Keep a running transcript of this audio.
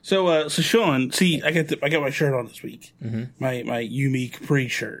So Sean, see, I got my shirt on this week, my Yumi Capri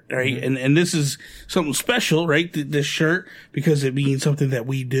shirt, right? And this is something special, right? This shirt, because it means something that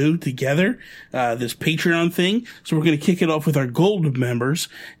we do together, this Patreon thing. So we're going to kick it off with our gold members: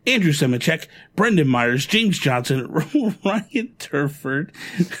 Andrew Semichek, Brendan Myers, James Johnson, Ryan Turford,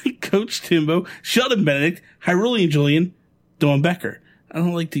 Coach Timbo, Sheldon Benedict, Hyrulean Julian, Dawn Becker. I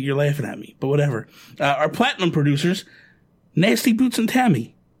don't like that you're laughing at me, but whatever. Our platinum producers, Nasty Boots and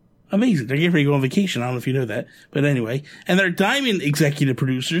Tammy. Amazing. They're getting ready to go on vacation. I don't know if you know that. But anyway. And their diamond executive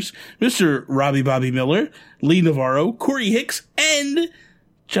producers, Mr. Robbie Bobby Miller, Lee Navarro, Corey Hicks, and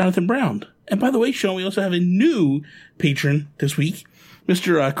Jonathan Brown. And by the way, Sean, we also have a new patron this week,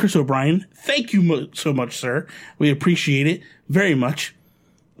 Mr. Chris O'Brien. Thank you so much, sir. We appreciate it very much.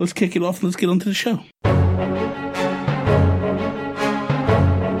 Let's kick it off and let's get on to the show.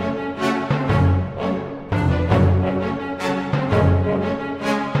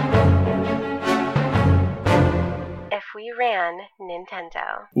 Ran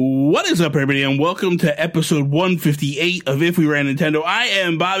Nintendo. What is up, everybody, and welcome to episode 158 of If We Ran Nintendo. I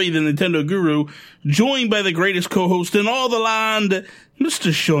am Bobby, the Nintendo Guru, joined by the greatest co-host in all the land,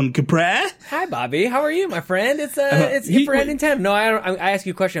 Mr. Sean Capri. Hi, Bobby. How are you, my friend? It's If We Ran Nintendo. No, I ask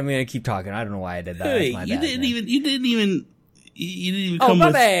you a question. I'm going to keep talking. I don't know why I did that. Hey, you didn't even oh, come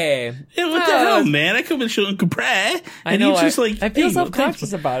Bobby. Hey, what the hell, man? I come with Sean Capri, and I know. he's just like, I feel hey,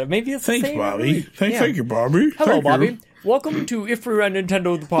 self-conscious about it. Maybe it's thanks, the same Bobby. Thank you, Bobby. Hello, Thank Bobby. You. Welcome to If We Ran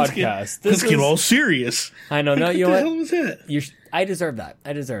Nintendo, the podcast. Let's get all serious. I know. No, you know what? What The hell was that? I deserve that.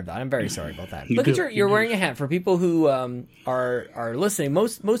 I'm very sorry about that. Look at you're wearing a hat. For people who are listening,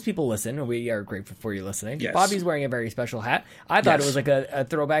 most people listen, and we are grateful for you listening. Yes. Bobby's wearing a very special hat. I thought it was like a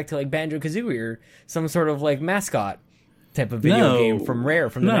throwback to like Banjo-Kazooie or some sort of like mascot type of video game from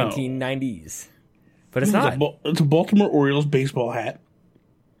Rare from the 1990s. But it's not. It's a Baltimore Orioles baseball hat.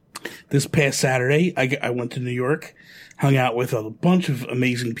 This past Saturday, I went to New York, hung out with a bunch of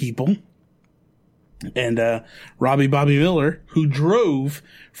amazing people, and Robbie Bobby Miller, who drove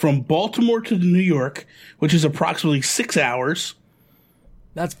from Baltimore to New York, which is approximately 6 hours.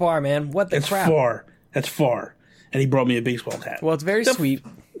 That's far, man. What the crap? That's far. And he brought me a baseball hat. Well, it's very sweet.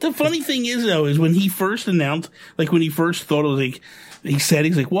 The funny thing is, though, is when he first announced, like when he first thought it was like, he's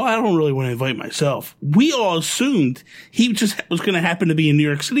like, well, I don't really want to invite myself. We all assumed he just was going to happen to be in New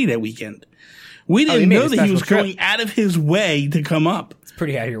York City that weekend. We didn't know that he was going out of his way to come up. It's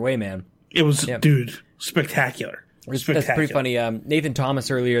pretty out of your way, man. It was, dude, spectacular. That's pretty funny. Nathan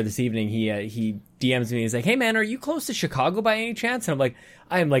Thomas earlier this evening, he DMs me. He's like, "Hey man, are you close to Chicago by any chance?" And I'm like,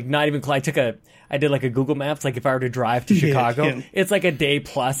 "I am like not even close." I did like a Google Maps. Like if I were to drive to Chicago, it's like a day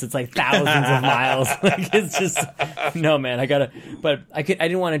plus. It's like thousands of miles. Like it's just no, man. But I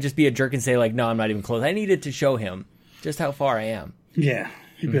didn't want to just be a jerk and say like, no, I'm not even close. I needed to show him just how far I am. Yeah.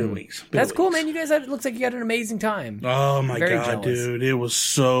 That's cool, man. You guys it looks like you had an amazing time. Oh my God, jealous. Dude. It was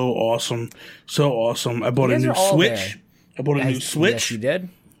so awesome. So awesome. I bought a new Switch. Yes, you did.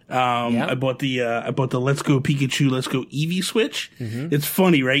 I bought the Let's Go Pikachu, Let's Go Eevee Switch. It's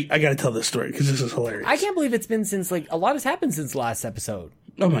funny, right? I gotta tell this story because this is hilarious. I can't believe it's been since like a lot has happened since last episode.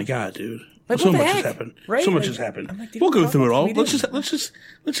 Oh my God, dude. Like, so much has happened. Right? So much has happened. Like, we'll go through it all. Let's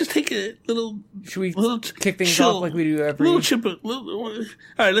just take a little. Should we kick things off like we do every? All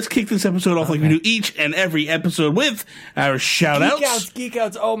right, let's kick this episode off like we do each and every episode with our shout-outs. Geek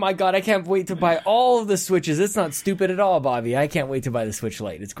outs. Oh my God, I can't wait to buy all of the Switches. It's not stupid at all, Bobby. I can't wait to buy the Switch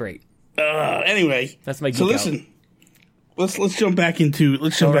Lite. It's great. Anyway, that's my geek so listen. Out. Let's jump back into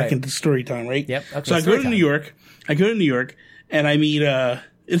story time, right? Yep. Okay, so I go to New York, and I meet.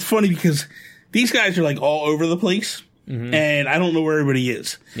 It's funny because these guys are like all over the place, and I don't know where everybody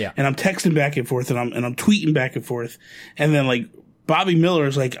is. Yeah. And I'm texting back and forth, and I'm tweeting back and forth, and then like Bobby Miller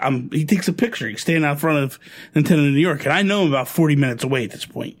is like, he takes a picture. He's standing out front of Nintendo New York, and I know him about 40 minutes away at this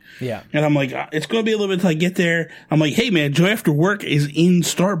point. Yeah. And I'm like, it's going to be a little bit until I get there. I'm like, hey man, Joy After Work is in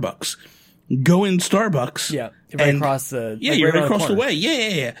Starbucks. Go in Starbucks. Yeah. Right across the you're right across the way.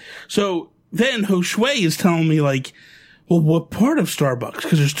 Yeah. So then Josue is telling me like, well, what part of Starbucks?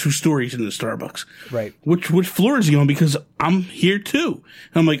 Because there's 2 stories in the Starbucks. Right. Which floor is he on? Because I'm here too.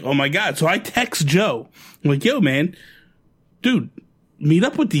 And I'm like, oh my God. So I text Joe. I'm like, yo, man, dude, meet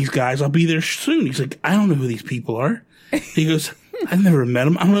up with these guys. I'll be there soon. He's like, I don't know who these people are. He goes, I've never met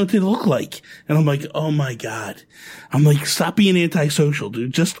them. I don't know what they look like. And I'm like, oh my God. I'm like, stop being antisocial,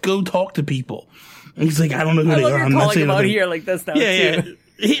 dude. Just go talk to people. And he's like, I don't know who they are. I'm not saying him out here like this now. Yeah.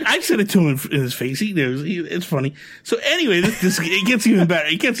 I said it to him in his face. He knows. It's funny. So anyway, this it gets even better.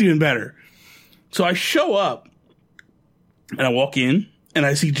 It gets even better. So I show up and I walk in and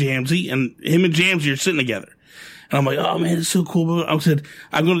I see Jamsey, and him and Jamsey are sitting together. And I'm like, oh man, it's so cool. I said,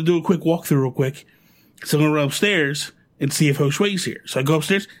 I'm going to do a quick walkthrough real quick. So I'm going to run upstairs and see if Ho Shui's here. So I go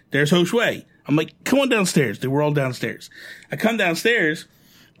upstairs. There's Ho Shui. I'm like, come on downstairs. They were all downstairs. I come downstairs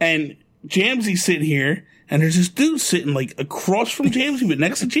and Jamsy's sitting here and there's this dude sitting like across from Jamsy, but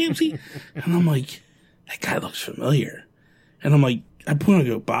next to Jamsy. And I'm like, that guy looks familiar. And I'm like, I point and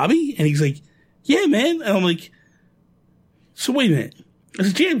go, Bobby? And he's like, yeah, man. And I'm like, so wait a minute. I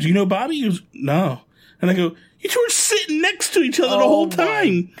said, James, you know Bobby? He goes, no. And I go, you two were sitting next to each other the whole time.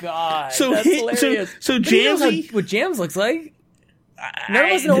 Oh, my God. So that's hilarious. So Jamsy... what Jams looks like. None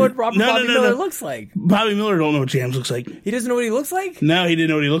of us know what Bobby Miller looks like. Bobby Miller don't know what Jams looks like. He doesn't know what he looks like? No, he didn't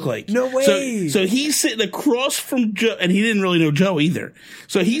know what he looked like. No way. So he's sitting across from Joe, and he didn't really know Joe either.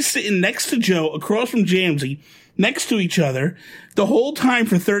 So he's sitting next to Joe, across from Jamsy, next to each other, the whole time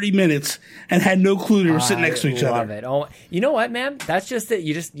for 30 minutes, and had no clue they were sitting next to each other. I love it. Oh, you know what, man? That's just it.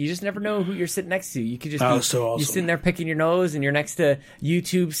 You just never know who you're sitting next to. You could just be so awesome. You're sitting there picking your nose, and you're next to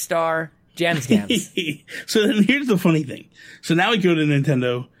YouTube star Jam Scams. So then here's the funny thing. So now we go to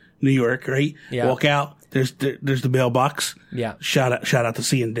Nintendo New York, right? Yeah. Walk out. There's the mailbox. Yeah. Shout out to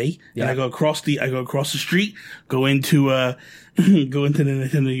C&D. Yeah. And I go across the street, go into the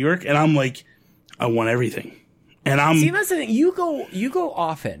Nintendo New York, and I'm like, I want everything. And See, that's the thing. You go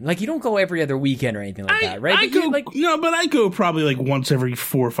often. Like, you don't go every other weekend or anything like that, right? But I go probably like once every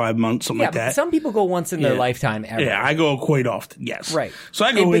 4 or 5 months, something like that. Some people go once in their lifetime ever. Yeah, I go quite often, yes. Right. So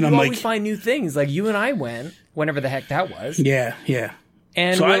I go in, I'm you like... always find new things. Like, you and I went, whenever the heck that was. Yeah.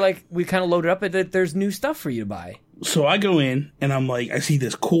 And so we kind of loaded up that there's new stuff for you to buy. So I go in, and I'm like, I see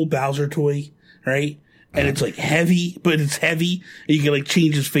this cool Bowser toy, right? And it's like heavy, but it's heavy. And you can like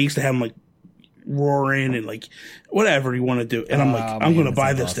change his face to have him like roaring and like whatever you want to do. And I'm like, I'm going to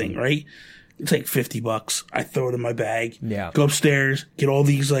buy this thing, right? It's like $50. I throw it in my bag. Yeah. Go upstairs, get all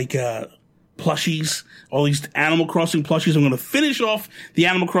these like plushies, all these Animal Crossing plushies. I'm going to finish off the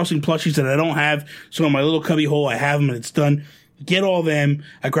Animal Crossing plushies that I don't have. So in my little cubby hole, I have them and it's done. Get all them.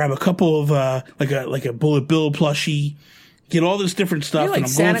 I grab a couple of like a Bullet Bill plushie. Get all this different stuff. You're like and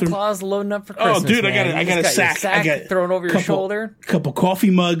I'm Santa going through... Claus loading up for Christmas. Oh, dude, man. I got a sack. I got thrown over your shoulder. Couple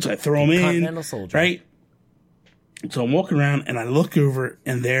coffee mugs. I throw them in. Continental soldier. Right. So I'm walking around and I look over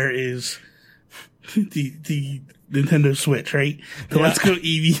and there is the Nintendo Switch. Right. So Let's Go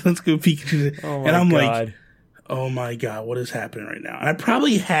Eevee. Let's Go Pikachu. Oh my and I'm God. like, oh my God, what is happening right now? And I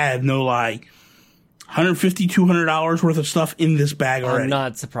probably have, no lie, $150, $200 worth of stuff in this bag already. I'm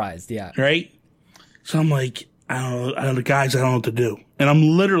not surprised. Yeah. Right. So I'm like, I don't know, guys, I don't know what to do. And I'm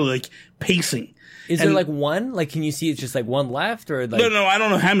literally like pacing. Is there like one? Like, can you see it's just like one left or like? No, I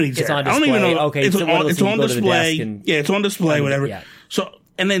don't know how many. It's on display. I don't even know. Okay, it's on display. Yeah, it's on display, whatever. Yeah. So,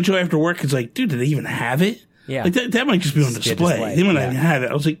 and then Joe after work is like, dude, did they even have it? Yeah. Like that might just be on display. They might not even have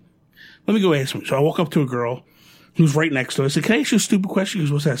it. I was like, let me go ask him. So I walk up to a girl who's right next to us. I said, can I ask you a stupid question? She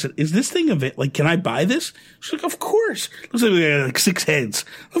goes, what's that? I said, is this thing of it? Like, can I buy this? She's like, of course. Looks like we got like 6 heads.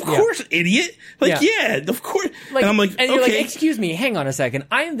 Of course, idiot. Like, yeah, of course. Like, and I'm like, and you're like, excuse me, hang on a second.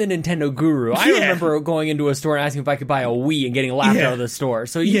 I am the Nintendo guru. I remember going into a store and asking if I could buy a Wii and getting laughed out of the store.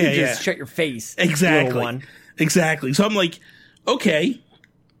 So you can just shut your face. Exactly. Little one. Exactly. So I'm like, okay,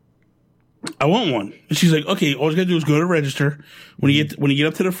 I want one. And she's like, okay, all you gotta do is go to register. When you get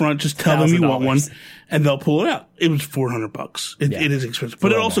up to the front, just tell them you want one, and they'll pull it out. It was $400. It is expensive,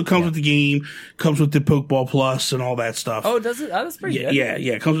 but it also comes with the game, comes with the Pokeball Plus and all that stuff. Oh, does it? Oh, that's pretty good. Yeah.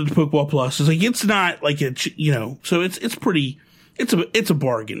 It comes with the Pokeball Plus. It's like it's not like so it's pretty. It's a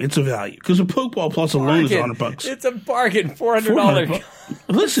bargain. It's a value because the Pokeball Plus alone is $100. It's a bargain. $400.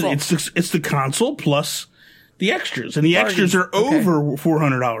 Listen, it's the console plus the extras, and the extras are over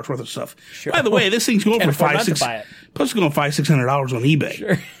 $400 worth of stuff. Sure. By the way, this thing's going for $500-$600. Plus, it's going $500-$600 on eBay.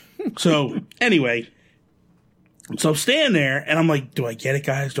 Sure. So anyway, so I'm standing there, and I'm like, "Do I get it,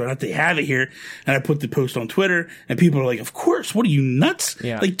 guys? Do I not have it here?" And I put the post on Twitter, and people are like, "Of course! What are you nuts?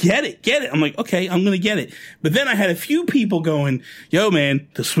 Yeah. Like, get it!" I'm like, "Okay, I'm gonna get it." But then I had a few people going, "Yo, man,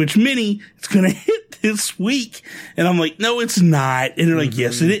 the Switch Mini, it's gonna hit this week," and I'm like, "No, it's not." And they're like,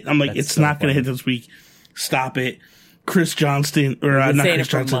 "Yes, it is." I'm like, "It's not gonna hit this week. Stop it." Chris Johnston, or not Chris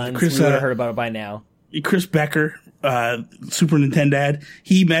Johnston, Chris. We would have heard about it by now. Chris Becker, Super Nintendo Dad,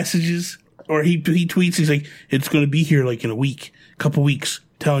 he messages or he tweets. He's like, "It's going to be here like in a week, couple weeks."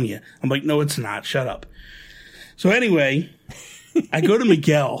 I'm telling you. I'm like, "No, it's not. Shut up." So anyway, I go to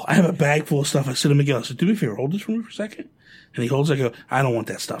Miguel. I have a bag full of stuff. I said to Miguel, I said, "Do me a favor, hold this for me for a second." And he holds it. I go, "I don't want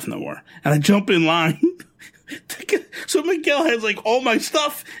that stuff no more." And I jump in line. So Miguel has like all my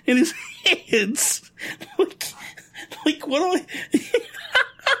stuff in his hands. Like what do I?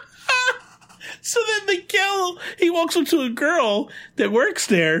 So then Miguel, he walks up to a girl that works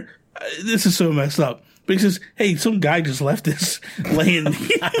there. This is so messed up. But But he says, hey, some guy just left this laying. And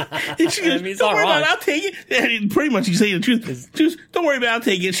she goes, don't worry about it, I'll take it. And pretty much he's saying the truth. Just don't worry about it, I'll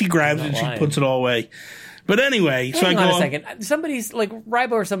take it. She grabs it and she puts it all away. But anyway, so I go on a second. Somebody's like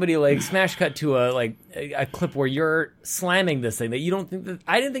Rybo or somebody like smash cut to a clip where you're slamming this thing that you don't think that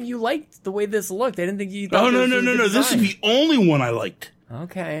I didn't think you liked the way this looked. I didn't think you thought no. This is the only one I liked.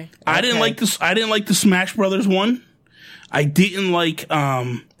 Okay. I didn't like this. I didn't like the Smash Brothers one. I didn't like I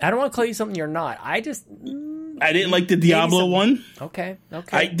don't want to call you something you're not. I didn't like the Diablo one. Okay.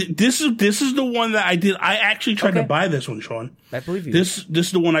 This is the one that I did. I actually tried to buy this one, Sean. I believe you. This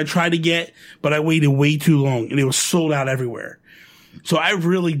is the one I tried to get, but I waited way too long, and it was sold out everywhere. So I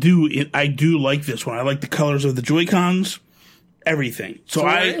really do. I do like this one. I like the colors of the Joy-Cons, everything. So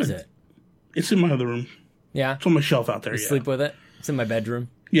where is it? It's in my other room. Yeah, it's on my shelf out there. You sleep with it. It's in my bedroom.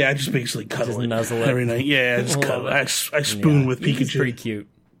 Yeah, I just basically cuddle it nuzzle it every night. Yeah, I just cuddle. I spoon with Pikachu. It's pretty cute.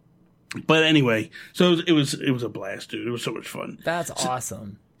 But anyway, so it was a blast, dude. It was so much fun. That's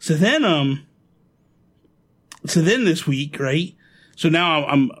awesome. So then this week, right? So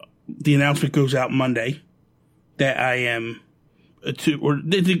now the announcement goes out Monday that I am it had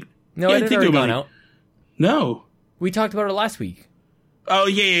already gone out. No, we talked about it last week. Oh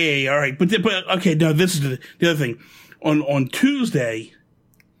yeah. All right, but okay. No, this is the other thing. On Tuesday,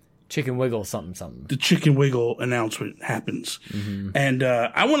 Chicken Wiggle something. The Chicken Wiggle announcement happens. And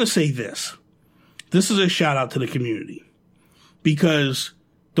I want to say this. This is a shout out to the community. Because,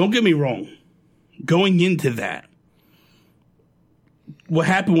 don't get me wrong, going into that, what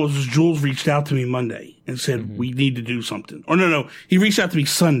happened was Jules reached out to me Monday and said, we need to do something. Or no, he reached out to me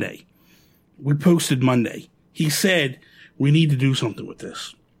Sunday. We posted Monday. He said, we need to do something with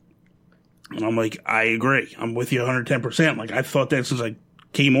this. And I'm like, I agree. I'm with you 110%. Like, I thought that since I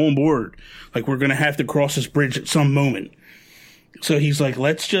came on board. Like, we're going to have to cross this bridge at some moment. So he's like,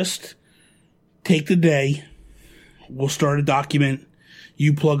 let's just take the day. We'll start a document.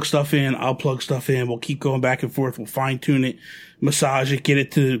 You plug stuff in. I'll plug stuff in. We'll keep going back and forth. We'll fine tune it, massage it, get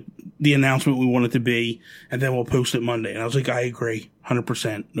it to the announcement we want it to be, and then we'll post it Monday. And I was like, I agree.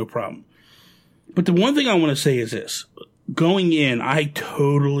 100%. No problem. But the one thing I want to say is this. Going in, I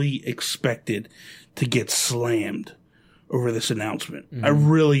totally expected to get slammed over this announcement. I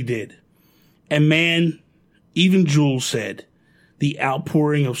really did. And man, even Jules said the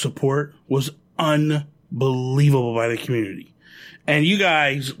outpouring of support was unbelievable by the community. And you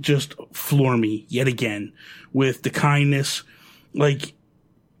guys just floor me yet again with the kindness. Like,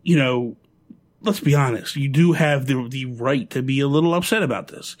 you know, let's be honest. You do have the right to be a little upset about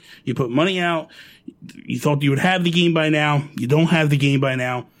this. You put money out. You thought you would have the game by now. You don't have the game by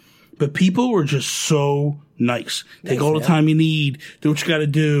now. But people were just so nice. Take all the time you need. Do what you got to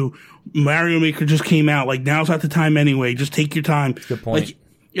do. Mario Maker just came out. Like, now's not the time anyway. Just take your time. Good point. Like,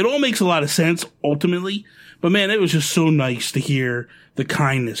 it all makes a lot of sense ultimately. But man, it was just so nice to hear the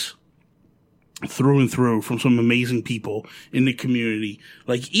kindness through and through from some amazing people in the community.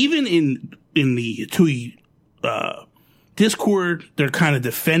 Like, even in the TUI Discord, they're kind of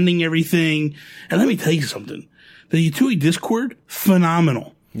defending everything. And let me tell you something. The TUI Discord,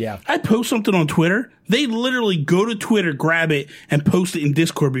 phenomenal. Yeah. I post something on Twitter. They literally go to Twitter, grab it, and post it in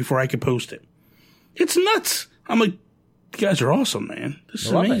Discord before I can post it. It's nuts. I'm like, you guys are awesome, man. This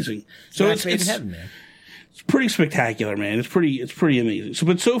is amazing. So it's pretty spectacular, man. It's pretty amazing.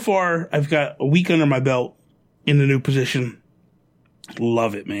 But so far, I've got a week under my belt in the new position.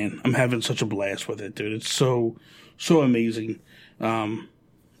 Love it, man. I'm having such a blast with it, dude. It's so amazing. And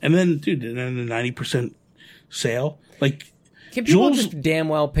then, dude, and then the 90% sale. Like, can people just damn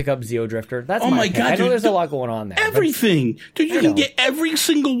well pick up Zeo Drifter? That's my pick. I know there's a lot going on there. Everything. Dude, you can get every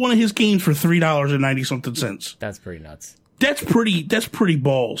single one of his games for $3.90-something. That's pretty nuts. That's pretty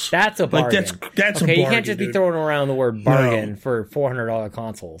balls. That's a bargain. Like, that's a bargain, you can't just be throwing around the word bargain for $400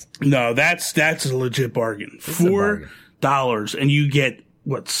 consoles. No, that's a legit bargain. $4, and you get,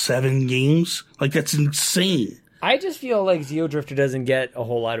 7 games? Like, that's insane. I just feel like Zeo Drifter doesn't get a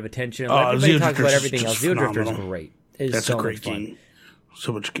whole lot of attention. Everybody talks about everything else. Zeo Drifter is great. That's a great game.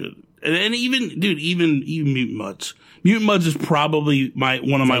 So much good. And even Mutant Mudds. Mutant Mudds is probably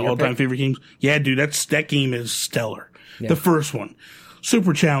one of my all-time favorite games. Yeah, dude, that game is stellar. Yeah. The first one.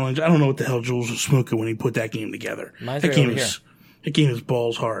 Super challenge. I don't know what the hell Jules was smoking when he put that game together. That game is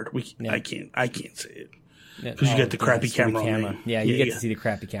balls hard. I can't say it. Because you get the crappy camera on me. Yeah, you get to see the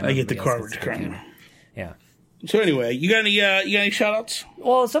crappy camera. I get the garbage camera. Yeah. So anyway, you got any shout outs?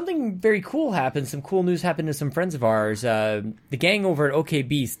 Well, something very cool happened. Some cool news happened to some friends of ours. The gang over at OK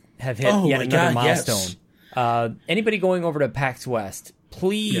Beast have hit yet another milestone. Yes. Anybody going over to PAX West,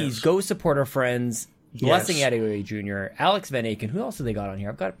 please go support our friends. Blessing Adeoye Jr., Alex Van Aken. Who else have they got on here?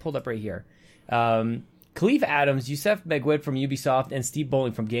 I've got it pulled up right here. Khalif Adams, Youssef Megwid from Ubisoft, and Steve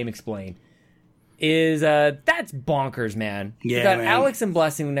Bowling from Game Explain. That's bonkers, man. Yeah, you got man. Alex and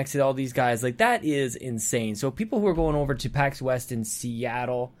Blessing next to all these guys. Like, that is insane. So people who are going over to PAX West in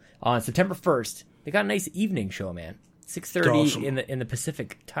Seattle on September 1st, they got a nice evening show, man. 6:30 awesome. in the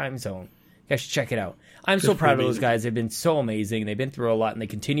Pacific time zone. You guys should check it out. I'm so proud of those guys. They've been so amazing. They've been through a lot, and they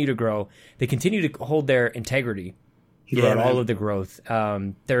continue to grow. They continue to hold their integrity throughout all of the growth.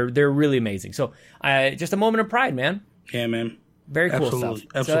 They're really amazing. So just a moment of pride, man. Yeah, man. Very cool Absolutely.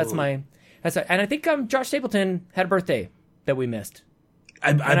 stuff. Absolutely. And I think Josh Stapleton had a birthday that we missed.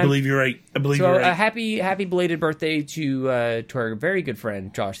 I believe you're right. I believe you're right. A happy belated birthday to our very good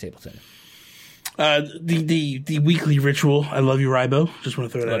friend Josh Stapleton. The weekly ritual. I love you, Rybo. Just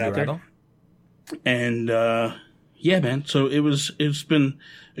want to throw that out there. Rybo. And yeah, man. So it's been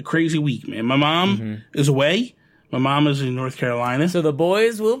a crazy week, man. My mom is away. My mom is in North Carolina. So the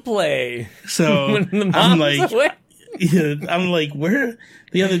boys will play. So when the mom's away. Yeah, I'm like, where?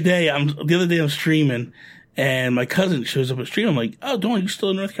 The other day I'm streaming, and my cousin shows up at stream. I'm like, oh, Dawn, you still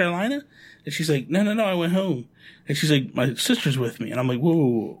in North Carolina? And she's like, no, I went home. And she's like, my sister's with me. And I'm like,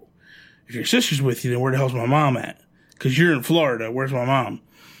 whoa. If your sister's with you, then where the hell's my mom at? Because you're in Florida. Where's my mom?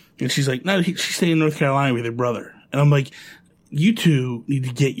 And she's like, no, she's staying in North Carolina with her brother. And I'm like, you two need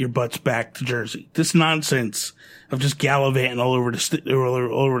to get your butts back to Jersey. This nonsense of just gallivanting all over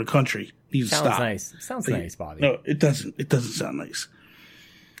the country needs to stop. Nice. Sounds nice, Bobby. No, it doesn't. It doesn't sound nice.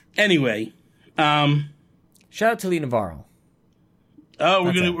 Anyway, shout out to Lee Navarro. Oh,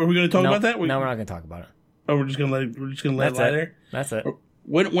 we're gonna talk about that. No, we're not gonna talk about it. Oh, we're just gonna let it lie there. That's it.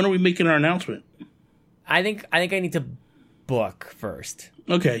 When are we making our announcement? I think I need to book first.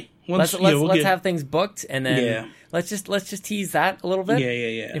 Okay. Let's have things booked, and then let's just tease that a little bit.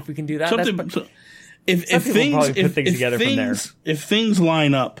 Yeah. If we can do that, if things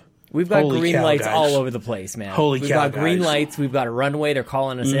line up, we've got green lights all over the place, man. We've got green lights. We've got a runway. They're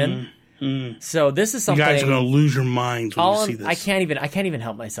calling us in. So this is something. You guys are gonna lose your minds when you see this. I can't even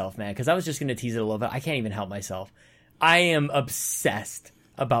help myself, man. Because I was just gonna tease it a little bit. I can't even help myself. I am obsessed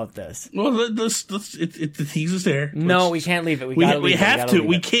about this. Well, the tease is there. No, we can't leave it. We have to.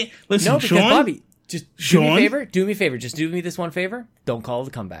 We can't. Listen, no, because Sean, Bobby, just do me a favor. Do me a favor. Just do me this one favor. Don't call it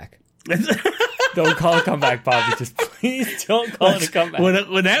a comeback. Don't call it a comeback, Bobby. Just please don't call it a comeback.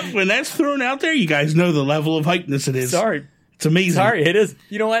 When that's thrown out there, you guys know the level of hypeness it is. Sorry. It's amazing. Sorry, it is.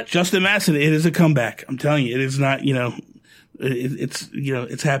 You know what? Justin Masson, it is a comeback. I'm telling you, it is not,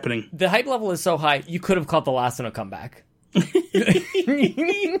 it's happening. The hype level is so high, you could have called the last one a comeback.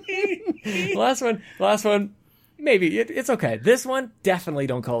 Last one, maybe. It's okay. This one, definitely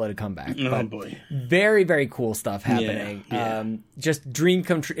don't call it a comeback. Oh, boy. Very, very cool stuff happening. Yeah. Just dream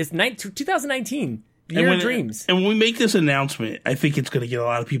come true. It's 2019. Year of dreams. And when we make this announcement, I think it's going to get a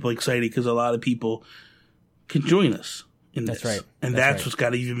lot of people excited because a lot of people can join us. That's right. And that's what's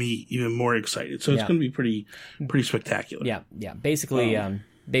got me even more excited. So it's going to be pretty spectacular. Yeah. Basically,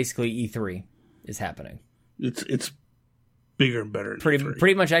 E3 is happening. It's bigger and better.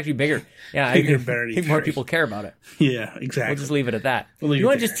 Pretty much actually bigger. Yeah, bigger and better. I think more people care about it. Yeah, exactly. We'll just leave it at that. You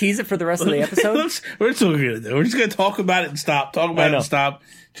want to just tease it for the rest of the episode? We're still going to do. We're just going to talk about it and stop. Talk about it and stop.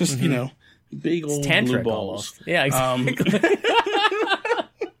 Just big old blue balls. Almost. Yeah, exactly.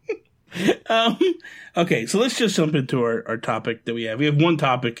 Okay, so let's just jump into our topic that we have. We have one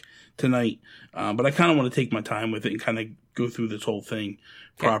topic tonight, but I kind of want to take my time with it and kind of go through this whole thing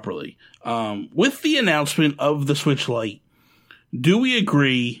properly. With the announcement of the Switch Lite, do we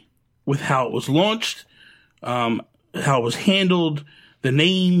agree with how it was launched, how it was handled, the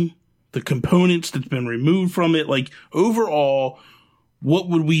name, the components that's been removed from it? Like, overall, what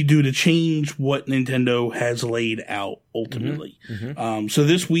would we do to change what Nintendo has laid out ultimately? So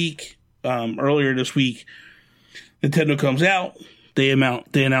this week, earlier this week, Nintendo comes out. They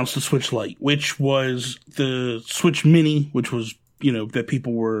announced the Switch Lite, which was the Switch Mini, which was, that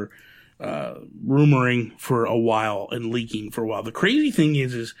people were rumoring for a while and leaking for a while. The crazy thing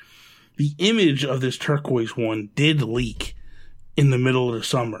is the image of this turquoise one did leak in the middle of the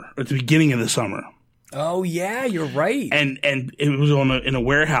summer, at the beginning of the summer. Oh yeah, you're right. And it was in a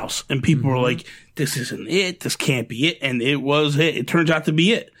warehouse, and people were like, "This isn't it. This can't be it." And it was it. It turns out to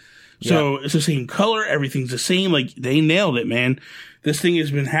be it. So it's the same color. Everything's the same. Like, they nailed it, man. This thing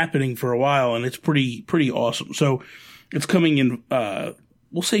has been happening for a while, and it's pretty awesome. So it's coming in,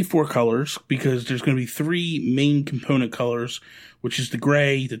 we'll say 4 colors, because there's going to be 3 main component colors, which is the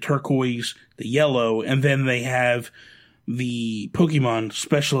gray, the turquoise, the yellow, and then they have the Pokemon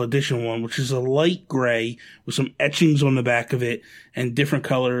Special Edition one, which is a light gray with some etchings on the back of it and different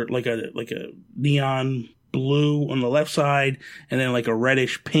color, like a neon blue on the left side, and then like a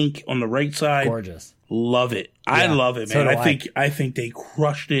reddish pink on the right side. Gorgeous. love it. I love it, man. So I think they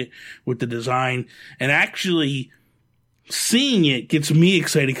crushed it with the design, and actually seeing it gets me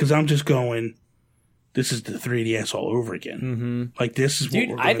excited because I'm just going, this is the 3DS all over again. Mm-hmm. Like, this is what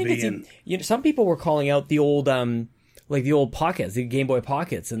we're going to be in. You know, some people were calling out the old, like the old Pockets, the Game Boy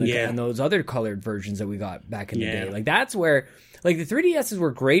Pockets, and those other colored versions that we got back in the day. Like, that's where, like, the 3DSs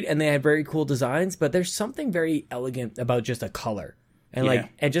were great and they had very cool designs, but there's something very elegant about just a color. And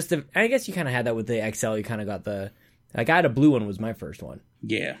I guess you kind of had that with the XL. You kind of got I had a blue one was my first one.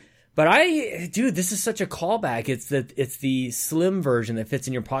 Yeah. But this is such a callback. It's the slim version that fits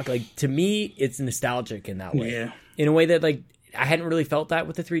in your pocket. Like, to me, it's nostalgic in that way. Yeah. In a way that, like, I hadn't really felt that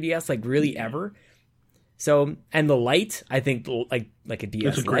with the 3DS, like, really ever. So, and the Lite, I think, like a DS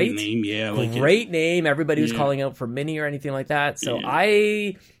That's a great Lite. name, yeah. Great name. Everybody was calling out for Mini or anything like that. So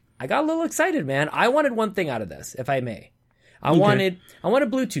I got a little excited, man. I wanted one thing out of this, if I may. I wanted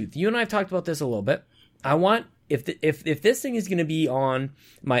Bluetooth. You and I have talked about this a little bit. I want, if this thing is going to be on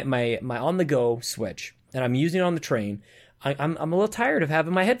my on the go Switch and I'm using it on the train, I'm a little tired of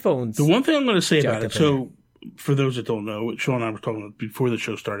having my headphones. The one thing I'm going to say about it, so for those that don't know, Sean and I were talking about before the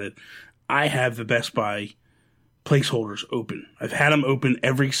show started, I have the Best Buy placeholders open. I've had them open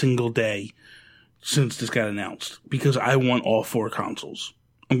every single day since this got announced because I want all 4 consoles.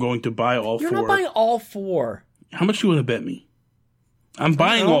 I'm going to buy all 4. You're not buying all 4. How much do you want to bet me? I'm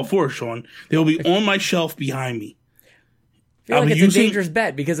buying all 4, Sean. They'll be on my shelf behind me. I feel like it's a dangerous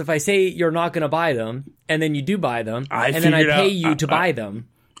bet because if I say you're not going to buy them and then you do buy them and then I pay you to buy them.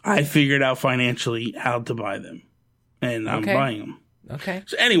 I figured out financially how to buy them and I'm buying them. Okay.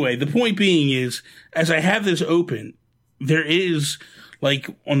 So anyway, the point being is, as I have this open, there is, like,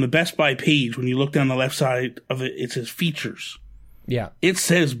 on the Best Buy page, when you look down the left side of it, it says features. Yeah. It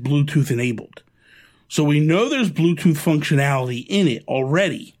says Bluetooth enabled. So we know there's Bluetooth functionality in it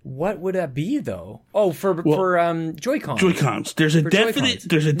already. What would that be, though? Oh, for Joy-Cons. Joy-Cons. There's a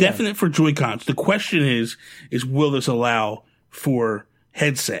definite for Joy-Cons. The question is will this allow for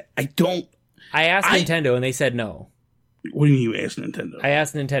headset? I asked Nintendo and they said no. What do you mean you asked Nintendo? I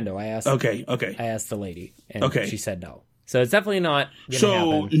asked Nintendo. Okay. I asked the lady, and she said no. So it's definitely not going to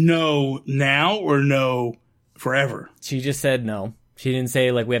happen. No now or no forever? She just said no. She didn't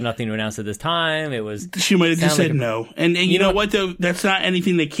say, like, we have nothing to announce at this time. It was. She might have just said no. And you know what, though? That's not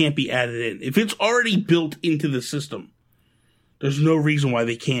anything that can't be added in. If it's already built into the system, there's no reason why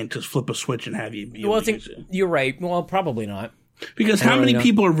they can't just flip a switch and have you be able to use it. You're right. Well, probably not. Because how many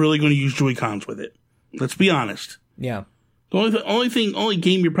people are really going to use Joy-Cons with it? Let's be honest. Yeah. The only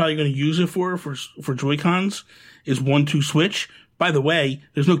game you're probably going to use it for Joy-Cons is 1-2 switch. By the way,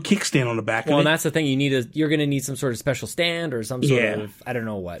 there's no kickstand on the back of it. Well, and that's the thing. You're going to need some sort of special stand or some sort of, I don't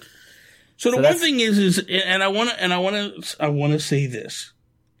know what. So the one thing is, and I want to say this.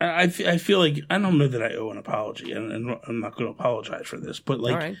 I feel like, I don't know that I owe an apology, and I'm not going to apologize for this, but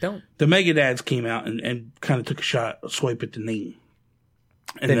like, all right, don't. The Megadads came out and kind of took a swipe at the name.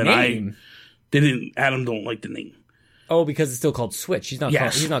 And the name? Adam don't like the name. Oh, because it's still called Switch. He's not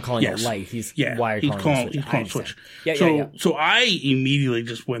calling it Lite. He's calling it Switch. So I immediately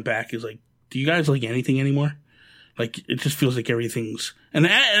just went back. Is like, do you guys like anything anymore? Like, it just feels like everything's, and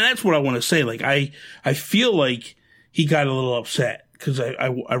that's what I want to say. Like, I feel like he got a little upset because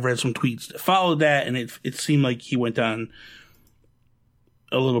I read some tweets that followed that, and it seemed like he went down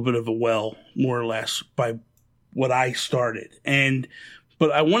a little bit of a well, more or less, by what I started.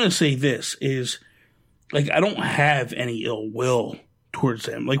 But I want to say this is, like, I don't have any ill will towards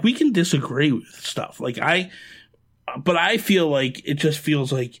them. Like, we can disagree with stuff. Like, but I feel like it just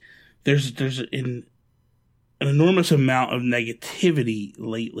feels like there's an enormous amount of negativity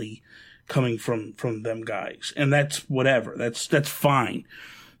lately coming from them guys. And that's whatever. That's fine.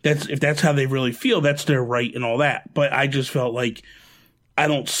 If that's how they really feel, that's their right and all that. But I just felt like I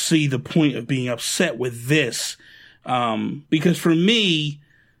don't see the point of being upset with this. Because for me,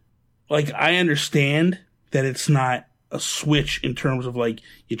 like, I understand that it's not a Switch in terms of, like,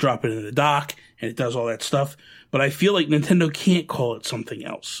 you drop it in the dock and it does all that stuff. But I feel like Nintendo can't call it something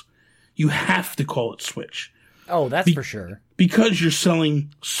else. You have to call it Switch. Oh, that's for sure. Because you're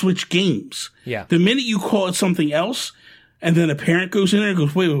selling Switch games. Yeah. The minute you call it something else, and then a parent goes in there and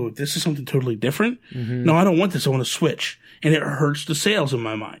goes, wait, this is something totally different? Mm-hmm. No, I don't want this. I want a Switch. And it hurts the sales in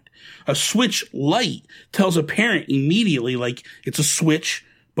my mind. A Switch Lite tells a parent immediately, like, it's a Switch,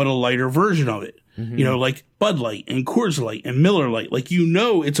 but a lighter version of it. Mm-hmm. You know, like Bud Light and Coors Light and Miller Light. Like, you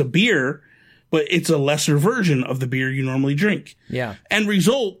know, it's a beer, but it's a lesser version of the beer you normally drink. Yeah. End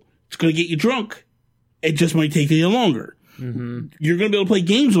result, it's going to get you drunk. It just might take you longer. Mm-hmm. You're going to be able to play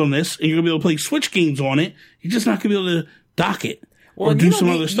games on this, and you're going to be able to play Switch games on it. You're just not going to be able to dock it. or do some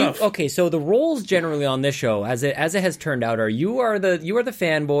other stuff. Okay, so the roles generally on this show, as it has turned out, are you are the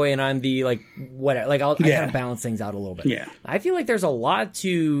fanboy, and I'm the like whatever. Like I kind of balance things out a little bit. Yeah, I feel like there's a lot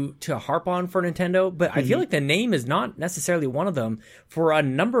to harp on for Nintendo, but I feel like the name is not necessarily one of them for a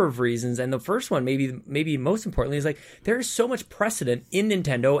number of reasons. And the first one, maybe most importantly, is like there is so much precedent in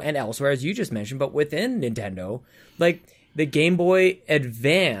Nintendo and elsewhere, as you just mentioned, but within Nintendo, like the Game Boy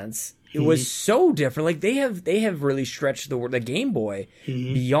Advance. It was so different. Like they have really stretched the Game Boy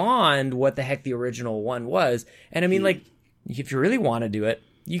beyond what the heck the original one was. And I mean, like, if you really want to do it,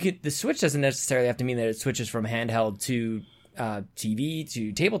 the Switch doesn't necessarily have to mean that it switches from handheld to TV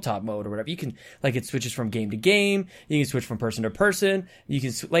to tabletop mode or whatever. You can, like, it switches from game to game. You can switch from person to person. You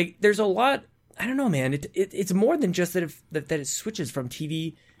can, like, there's a lot. I don't know, man. It's more than just that it switches from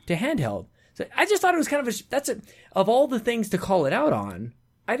TV to handheld. So I just thought it was kind of of all the things to call it out on.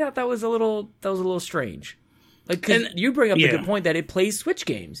 I thought that was a little strange. Like, cause you bring up the good point that it plays Switch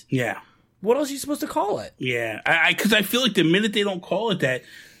games. Yeah. What else are you supposed to call it? Yeah. Because I feel like the minute they don't call it that,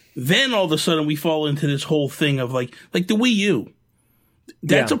 then all of a sudden we fall into this whole thing of like the Wii U.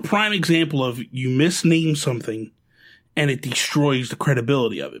 That's a prime example of you misname something and it destroys the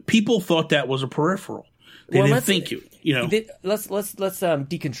credibility of it. People thought that was a peripheral. They didn't think you. You know, let's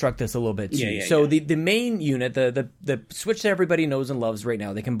deconstruct this a little bit too. The main unit, the Switch that everybody knows and loves right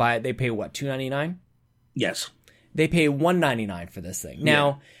now, they can buy it. They pay what, $299? Yes. They pay $199 for this thing.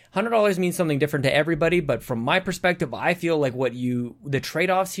 Now, $100 means something different to everybody, but from my perspective, I feel like the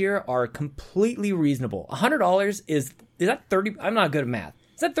trade-offs here are completely reasonable. $100 is that 30? I'm not good at math.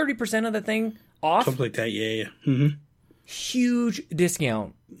 Is that 30% of the thing off? Something like that. Yeah. Mm-hmm. Huge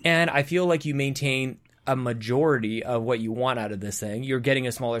discount, and I feel like you maintain a majority of what you want out of this thing. You're getting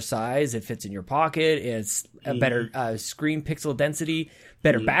a smaller size. It fits in your pocket. It's a better screen pixel density,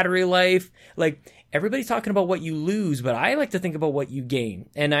 better battery life. Like, everybody's talking about what you lose, but I like to think about what you gain.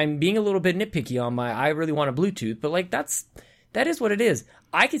 And I'm being a little bit nitpicky on I really want a Bluetooth, but like that is what it is.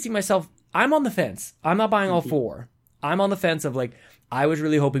 I can see myself, I'm on the fence. I'm not buying all four. I'm on the fence of like, I was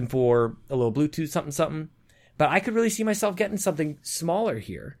really hoping for a little Bluetooth something, but I could really see myself getting something smaller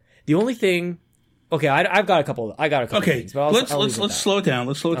here. The only thing, okay, I've got a couple. Things. But let's slow it down.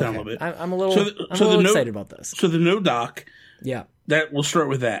 Let's slow it down a little bit. I'm a little excited about this. So the no dock. Yeah. That we'll start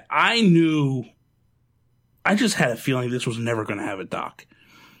with that. I just had a feeling this was never going to have a dock.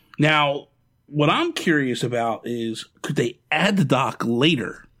 Now, what I'm curious about is, could they add the dock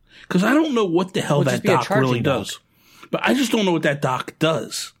later? Because I don't know what the hell that dock really does. But I just don't know what that dock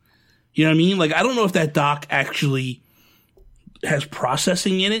does. You know what I mean? Like, I don't know if that dock actually has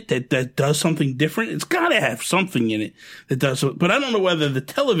processing in it that does something different. It's got to have something in it that does. But I don't know whether the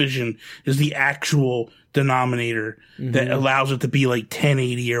television is the actual denominator that allows it to be like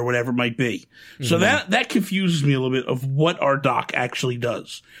 1080 or whatever it might be. So that confuses me a little bit of what our dock actually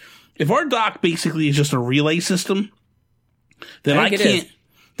does. If our dock basically is just a relay system, then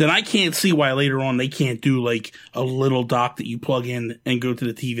I can't see why later on they can't do like a little dock that you plug in and go to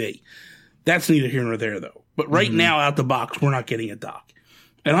the TV. That's neither here nor there though. But right now out the box, we're not getting a dock.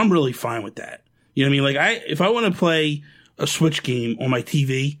 And I'm really fine with that. You know what I mean? Like if I want to play a Switch game on my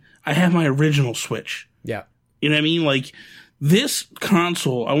TV, I have my original Switch. Yeah. You know what I mean? Like this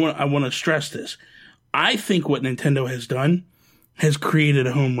console, I want to stress this. I think what Nintendo has done has created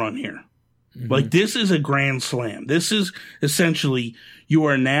a home run here. Like this is a grand slam. This is essentially, you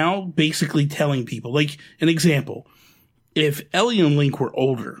are now basically telling people, like an example, if Ellie and Link were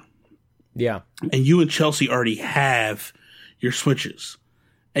older, yeah, and you and Chelsea already have your Switches,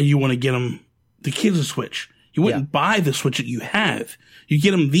 and you want to get them the kids a Switch, you wouldn't buy the Switch that you have. You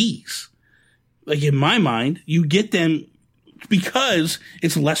get them these. Like in my mind, you get them because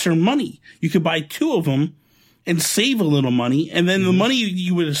it's lesser money. You could buy two of them and save a little money, and then the money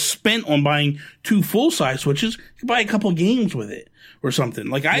you would have spent on buying two full-size Switches, you could buy a couple games with it or something.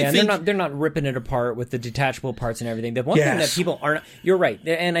 Like I think they're not ripping it apart with the detachable parts and everything. The one thing that people aren't, you're right,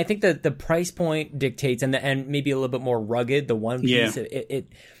 and I think that the price point dictates, and maybe a little bit more rugged. The one piece,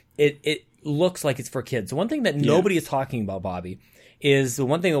 it looks like it's for kids. The one thing that nobody is talking about, Bobby, is the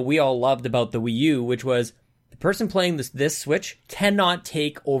one thing that we all loved about the Wii U, which was the person playing this Switch cannot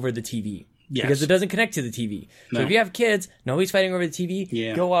take over the TV. Yes. Because it doesn't connect to the TV. So if you have kids, nobody's fighting over the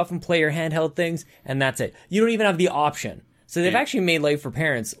TV, go off and play your handheld things, and that's it. You don't even have the option. So they've actually made life for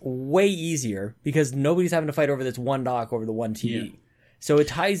parents way easier because nobody's having to fight over this one dock over the one TV. Yeah. So it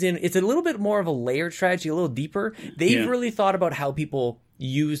ties in. It's a little bit more of a layered strategy, a little deeper. They've really thought about how people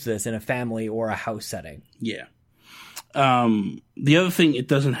use this in a family or a house setting. Yeah. The other thing it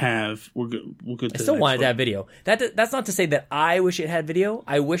doesn't have, we'll go to I still wanted to have video. That's not to say that I wish it had video.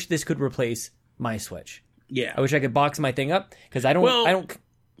 I wish this could replace my Switch. Yeah. I wish I could box my thing up because I don't.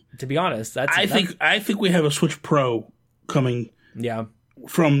 To be honest, I think we have a Switch Pro coming. Yeah.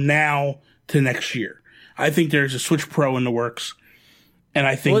 From now to next year, I think there's a Switch Pro in the works, and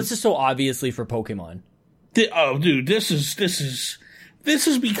I think this is so obviously for Pokemon. Dude, this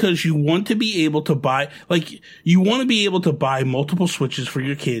is because you want to be able to buy multiple Switches for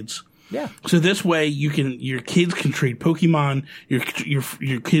your kids. Yeah. So this way your kids can trade Pokemon,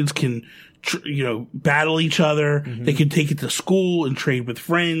 your kids can battle each other. Mm-hmm. They can take it to school and trade with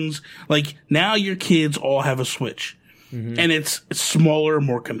friends. Like now your kids all have a Switch. Mm-hmm. And it's smaller,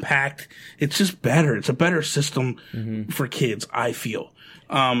 more compact. It's just better. It's a better system for kids, I feel.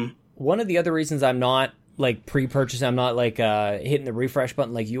 One of the other reasons I'm not like pre-purchasing, I'm not like hitting the refresh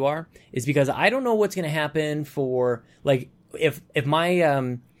button like you are, is because I don't know what's going to happen for like if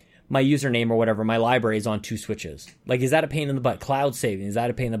my my username or whatever, my library is on 2 Switches. Like, is that a pain in the butt? Cloud saving, is that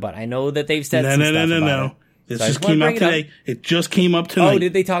a pain in the butt? I know that they've said No. This just came up today. It just came up tonight. Oh,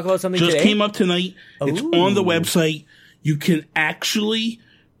 did they talk about something today? Just came up tonight. It's on the website. You can actually,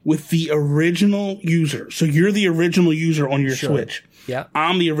 with the original user, so you're the original user on your Switch. Yeah.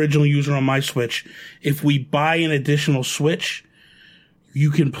 I'm the original user on my Switch. If we buy an additional Switch,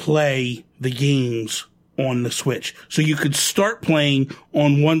 you can play the games on the Switch. So you could start playing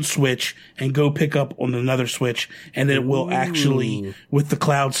on one Switch and go pick up on another Switch, and it will actually, with the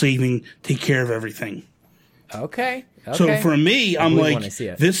cloud saving, take care of everything. Okay. So for me, I'm like,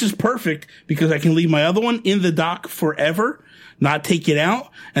 this is perfect because I can leave my other one in the dock forever, not take it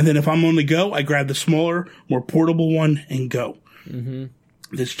out. And then if I'm on the go, I grab the smaller, more portable one and go. Mm-hmm.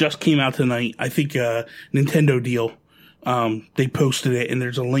 This just came out tonight. I think Nintendo deal. They posted it and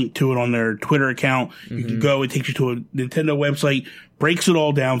there's a link to it on their Twitter account. Mm-hmm. You can go. It takes you to a Nintendo website, breaks it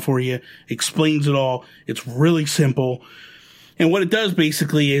all down for you, explains it all. It's really simple. And what it does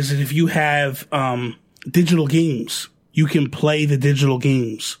basically is that if you have digital games, you can play the digital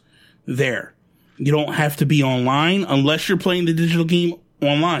games there. You don't have to be online unless you're playing the digital game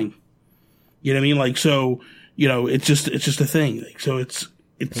online. You know what I mean? Like, so, it's just a thing. So it's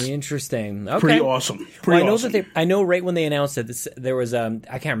interesting. Okay. Pretty awesome. I know right when they announced it, there was, I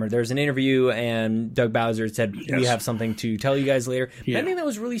can't remember, there was an interview and Doug Bowser said, we have something to tell you guys later. Yeah. I think that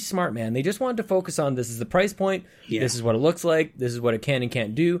was really smart, man. They just wanted to focus on this is the price point. Yeah. This is what it looks like. This is what it can and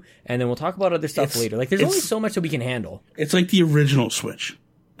can't do. And then we'll talk about other stuff later. Like there's only so much that we can handle. It's like the original Switch.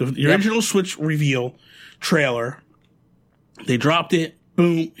 The original Switch reveal trailer. They dropped it.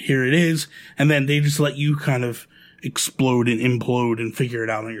 Boom. Here it is. And then they just let you kind of explode and implode and figure it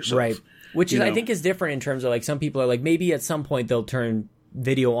out on yourself. Right. Which is, I think is different in terms of like some people are like, maybe at some point they'll turn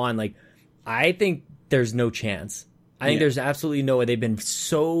video on. Like, I think there's no chance. I think there's absolutely no way. They've been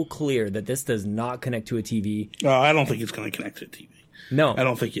so clear that this does not connect to a TV. I don't think it's going to connect to a TV. No. I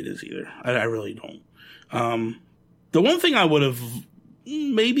don't think it is either. I really don't. The one thing I would have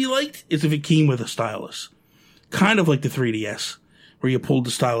maybe liked is if it came with a stylus. Kind of like the 3DS, where you pulled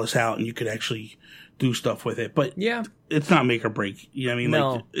the stylus out and you could actually do stuff with it. But it's not make or break. You know what I mean?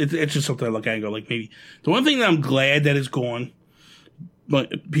 No. Like, it's just something I look at and go, like, maybe. The one thing that I'm glad that is gone,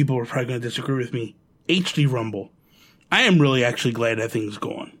 but people are probably going to disagree with me, HD Rumble. I am really actually glad that thing's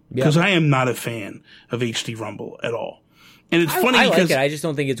gone. Because I am not a fan of HD Rumble at all. And it's funny because... I like it. I just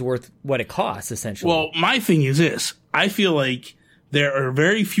don't think it's worth what it costs, essentially. Well, my thing is this. I feel like there are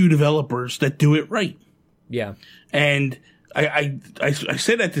very few developers that do it right. Yeah. And I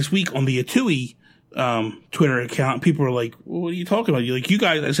said that this week on the Atui Twitter account. People were like, well, what are you talking about? You're like, you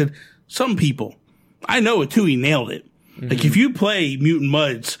guys, I said, some people. I know Atui nailed it. Mm-hmm. Like, if you play Mutant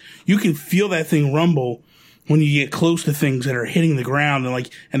Mudds, you can feel that thing rumble when you get close to things that are hitting the ground,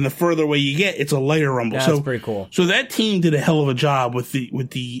 and the further away you get, it's a lighter rumble. That's pretty cool. So that team did a hell of a job with the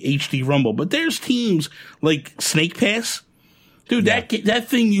HD Rumble. But there's teams like Snake Pass. Dude, that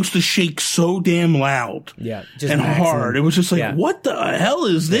thing used to shake so damn loud and hard. It was just like, what the hell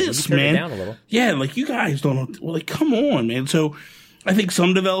is this, man? It down a little. Yeah, like, you guys don't, like, come on, man. So I think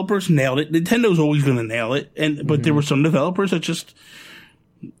some developers nailed it. Nintendo's always going to nail it. But there were some developers that just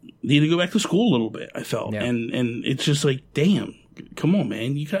need to go back to school a little bit, I felt. Yeah. And it's just like, damn, come on,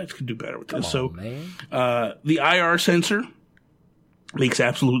 man. You guys could do better with this. The IR sensor makes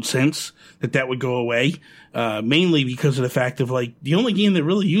absolute sense that would go away. Mainly because of the fact of, like, the only game that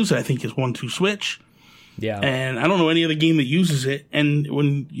really uses it, I think, is 1-2 Switch. Yeah. And I don't know any other game that uses it. And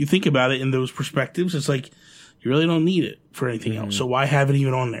when you think about it in those perspectives, it's like, you really don't need it for anything else. So why have it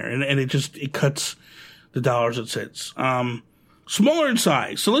even on there? And it cuts the dollars it cents. Smaller in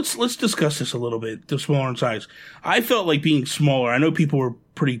size. So let's discuss this a little bit. The smaller in size. I felt like being smaller. I know people were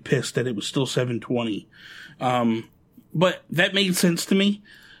pretty pissed that it was still 720. But that made sense to me.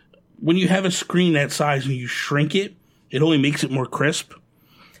 when you have a screen that size and you shrink it, it only makes it more crisp.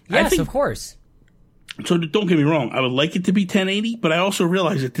 Yes, of course. So don't get me wrong. I would like it to be 1080, but I also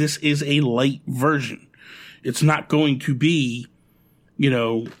realize that this is a light version. It's not going to be, a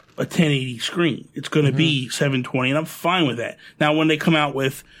 1080 screen. It's going to be 720, and I'm fine with that. Now, when they come out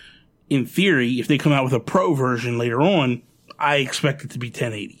with, in theory, if they come out with a pro version later on, I expect it to be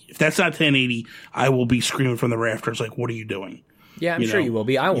 1080. If that's not 1080, I will be screaming from the rafters like, what are you doing? Yeah, I'm sure you will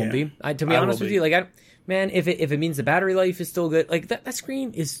be. I won't be. To be honest with you, man, if it means the battery life is still good, like that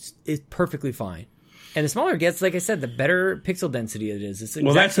screen is perfectly fine. And the smaller it gets, like I said, the better pixel density it is. It's the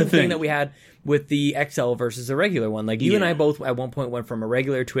exact same thing that we had with the XL versus the regular one. Like, you and I both at one point went from a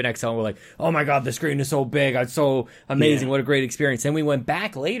regular to an XL, and we're like, oh my God, the screen is so big. It's so amazing. What a great experience. Then we went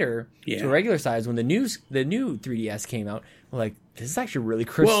back later to a regular size when the new 3DS came out. We're like, this is actually a really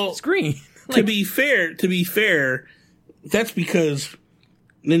crisp screen. To be fair, that's because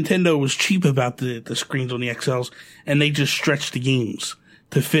Nintendo was cheap about the screens on the XLs, and they just stretched the games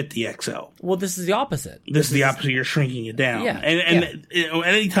to fit the XL. Well, this is the opposite. This is the opposite. You're shrinking it down. Yeah. And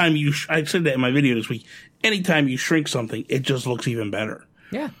anytime I said that in my video this week, anytime you shrink something, it just looks even better.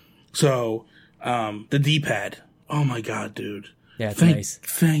 Yeah. So, the D-pad. Oh my God, dude. Yeah, it's nice.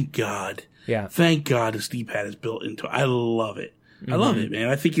 Thank God. Yeah. Thank God this D-pad is built into it. I love it. I love it, man.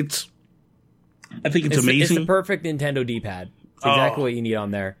 I think it's amazing. It's the perfect Nintendo D-pad. It's exactly what you need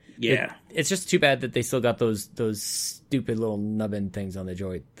on there. Yeah. It's just too bad that they still got those stupid little nubbin things on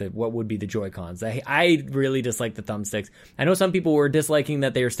what would be the Joy-Cons. I really dislike the thumbsticks. I know some people were disliking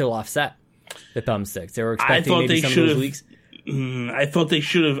that they were still offset, the thumbsticks. They were expecting maybe some of those leaks. I thought they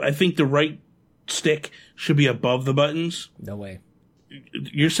should have. I think the right stick should be above the buttons. No way.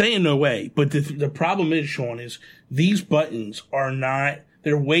 You're saying no way, but the problem is, Sean, is these buttons are not,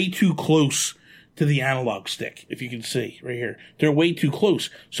 they're way too close to the analog stick, if you can see right here. They're way too close.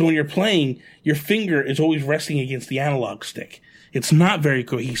 So when you're playing, your finger is always resting against the analog stick. It's not very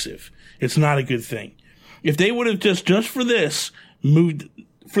cohesive. It's not a good thing. If they would have just for this, moved,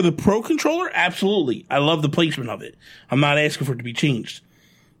 for the Pro Controller, absolutely. I love the placement of it. I'm not asking for it to be changed.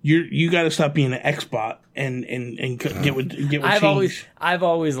 You got to stop being an Xbot and get what changed. I've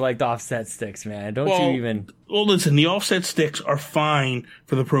always liked offset sticks, man. Don't you even? Well, listen, the offset sticks are fine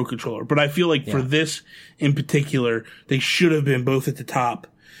for the Pro Controller, but I feel like for this in particular, they should have been both at the top.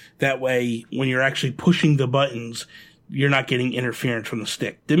 That way, when you're actually pushing the buttons, you're not getting interference from the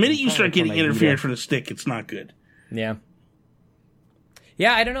stick. The minute you start getting interference from the stick, it's not good. Yeah.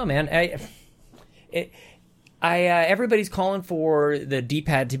 Yeah, I don't know, man. Everybody's calling for the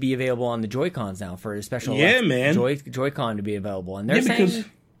D-pad to be available on the Joy-Cons now for a special Joy-Con to be available, and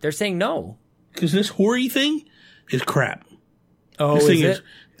they're saying no because this Hori thing is crap. Oh, is it?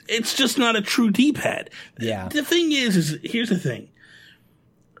 It's just not a true D-pad. Yeah. The thing is here's the thing.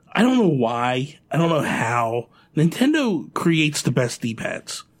 I don't know why. I don't know how Nintendo creates the best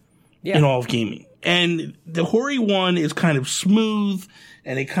D-pads in all of gaming, and the Hori one is kind of smooth.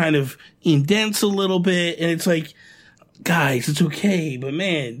 And it kind of indents a little bit. And it's like, guys, it's okay. But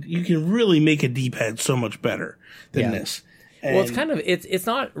man, you can really make a D-pad so much better than this. And well, it's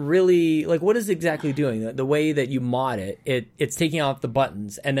not really, like, what is it exactly doing? The way that you mod it's taking off the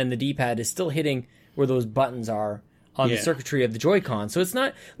buttons. And then the D-pad is still hitting where those buttons are on the circuitry of the Joy-Con. So it's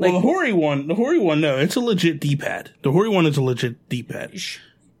not like. Well, the Hori one, no, it's a legit D-pad. The Hori one is a legit D-pad.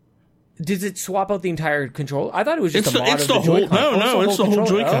 Does it swap out the entire controller? I thought it was just a mod of the Joy-Con. It's the whole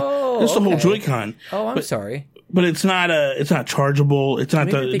Joy-Con. Oh, it's the whole Joy-Con. Oh, I'm sorry. But it's not chargeable. It's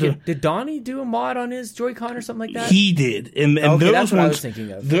not did Donnie do a mod on his Joy-Con or something like that? He did. And those that's what ones, I was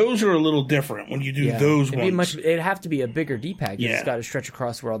thinking of. Those are a little different when you do those ones. It'd have to be a bigger D-pad because it's got to stretch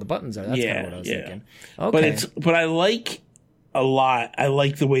across where all the buttons are. That's kind of what I was thinking. Okay. But I like a lot. I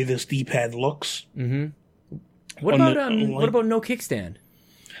like the way this D-pad looks. Mm-hmm. What about no kickstand?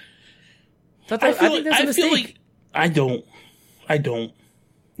 I think that's a mistake. I don't.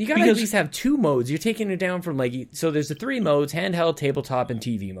 You gotta at least have two modes. You're taking it down from so there's the three modes: handheld, tabletop, and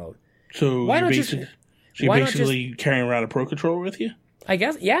TV mode. So why don't you're basically carrying around a Pro Controller with you? I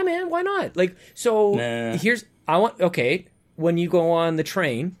guess, yeah, man. Why not? When you go on the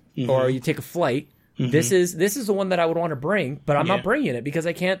train or you take a flight, this is the one that I would want to bring, but I'm not bringing it because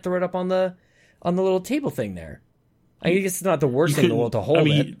I can't throw it up on the little table thing there. I guess it's not the worst thing in the world to hold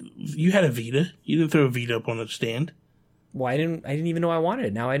it. You had a Vita. You didn't throw a Vita up on the stand. Well, I didn't even know I wanted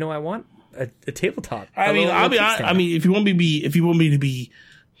it. Now I know I want a tabletop. I mean, if you want me to be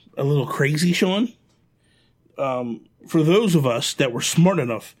a little crazy, Sean, for those of us that were smart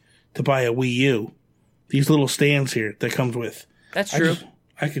enough to buy a Wii U, these little stands here that comes with. That's true.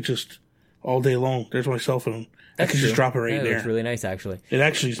 I could just all day long. There's my cell phone. I could just drop it right there. It's really nice, actually. It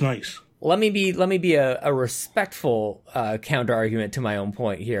actually is nice. Let me be a respectful counter argument to my own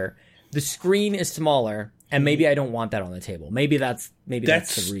point here. The screen is smaller, and maybe I don't want that on the table. Maybe that's the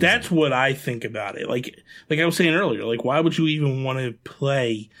reason. That's what I think about it. Like I was saying earlier, like why would you even want to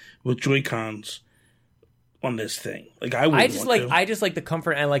play with Joy-Cons on this thing? Like I just like the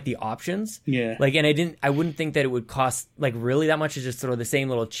comfort and I like the options. Yeah. Like, and I wouldn't think that it would cost like really that much to just throw the same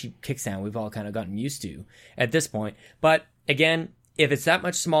little cheap kickstand we've all kind of gotten used to at this point. But again, if it's that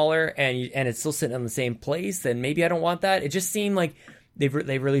much smaller and it's still sitting in the same place, then maybe I don't want that. It just seemed like they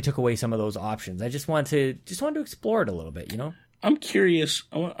really took away some of those options. I just wanted to explore it a little bit, you know? I'm curious.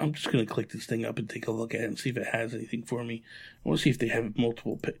 I'm just going to click this thing up and take a look at it and see if it has anything for me. I want to see if they have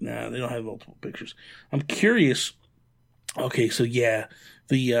multiple. Nah, they don't have multiple pictures. I'm curious. Okay, so yeah,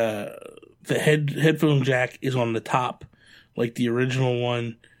 the headphone jack is on the top, like the original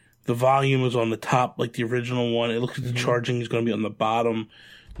one. The volume is on the top, like the original one. It looks like the charging is going to be on the bottom,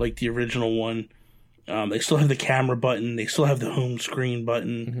 like the original one. They still have the camera button. They still have the home screen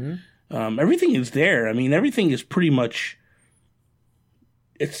button. Everything is there. I mean, everything is pretty much.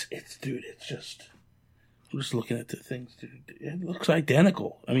 It's just. I'm just looking at the things, dude. It looks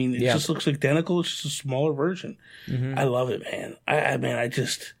identical. I mean, it just looks identical. It's just a smaller version. I love it, man. I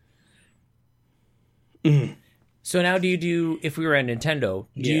just. So now, do you do? If we were at Nintendo,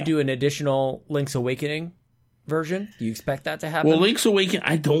 do you do an additional Link's Awakening version? Do you expect that to happen? Well, Link's Awakening,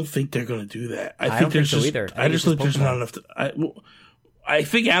 I don't think they're going to do that. I don't think so either. I just think there's not enough. I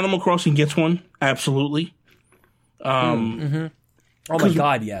think Animal Crossing gets one, absolutely. Oh my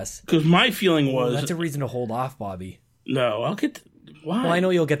God, yes. Because my feeling was that's a reason to hold off, Bobby. No, I'll get. Why? Well, I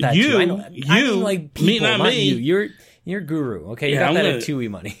know you'll get that too. I mean, like people, me, not me. You. You're guru, okay? You got that at Chewy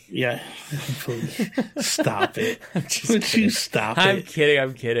money. Yeah, please stop it. Would you stop it? I'm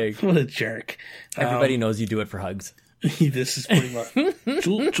kidding. What a jerk! Everybody knows you do it for hugs. This is pretty much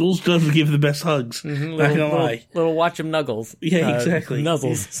Jules does give the best hugs. Not gonna lie. Little watch 'em nuggles. Yeah, exactly.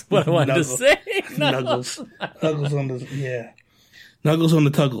 Nuzzles is what I wanted to say. Nuggles on the Nuggles on the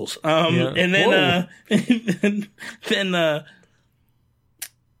Tuggles. And then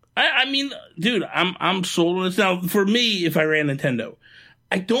I mean, dude, I'm sold on this. Now, for me, if I ran Nintendo,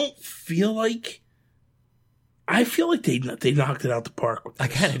 I feel like they knocked it out the park with this. I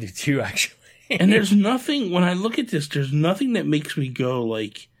kind of do too, actually. And there's nothing, when I look at this, there's nothing that makes me go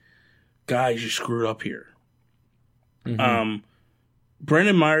like, guys, you screwed up here.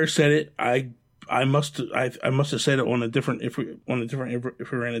 Brendan Meyer said it. I must have said it on a different, if we ran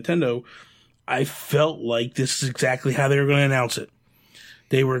Nintendo. I felt like this is exactly how they were going to announce it.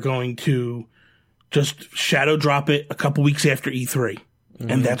 They were going to just shadow drop it a couple weeks after E3.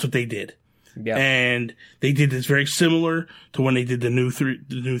 And that's what they did. Yep. And they did this very similar to when they did the new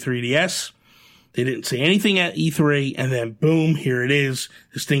 3DS. They didn't say anything at E3, and then boom, here it is.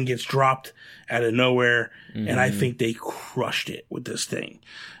 This thing gets dropped out of nowhere, and I think they crushed it with this thing.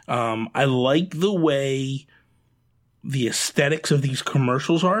 I like the way the aesthetics of these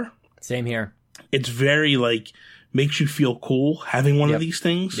commercials are. Same here. It's very, like, makes you feel cool having one of these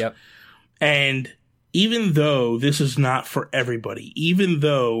things. Yep. And even though this is not for everybody, even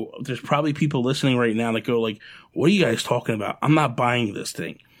though there's probably people listening right now that go like, what are you guys talking about? I'm not buying this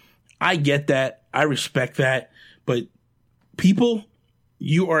thing. I get that. I respect that. But people,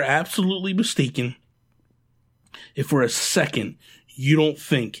 you are absolutely mistaken if for a second you don't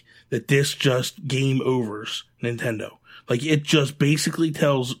think that this just game overs Nintendo. Like, it just basically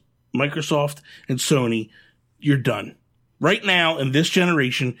tells Microsoft and Sony, you're done. Right now, in this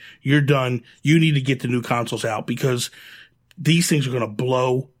generation, you're done. You need to get the new consoles out because these things are going to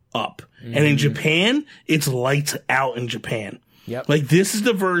blow up. And in Japan, it's lights out in Japan. Yep. Like, this is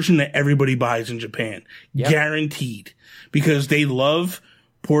the version that everybody buys in Japan. Guaranteed. Because they love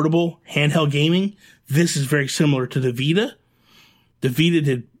portable handheld gaming. This is very similar to the Vita. The Vita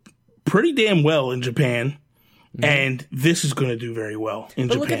did pretty damn well in Japan. And this is going to do very well in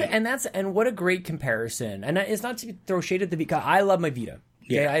Japan. Look at it, and what a great comparison. And it's not to throw shade at the Vita. I love my Vita.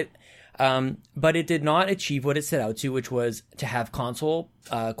 Okay? Yeah. But it did not achieve what it set out to, which was to have console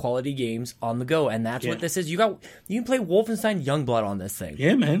quality games on the go. And that's what this is. You can play Wolfenstein Youngblood on this thing.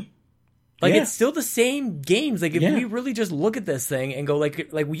 Yeah, man. Like, it's still the same games. Like, if we really just look at this thing and go, like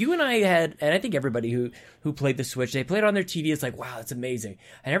you and I had, and I think everybody who played the Switch, they played it on their TV, it's like, wow, it's amazing.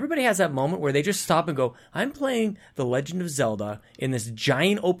 And everybody has that moment where they just stop and go, I'm playing The Legend of Zelda in this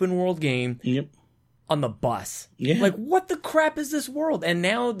giant open world game on the bus. Yeah. Like, what the crap is this world? And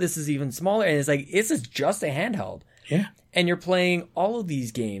now this is even smaller, and it's like, this is just a handheld. Yeah. And you're playing all of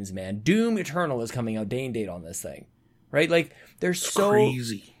these games, man. Doom Eternal is coming out day and date on this thing. Right? Like, they're so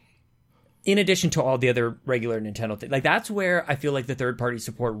crazy. in addition to all the other regular Nintendo things. Like, that's where I feel like the third-party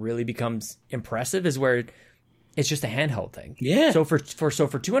support really becomes impressive, is where it's just a handheld thing. Yeah. So for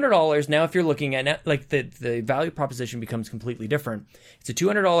 $200, now if you're looking at, like, the value proposition becomes completely different. It's a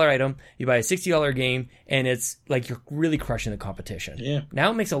 $200 item, you buy a $60 game, and it's like you're really crushing the competition. Yeah.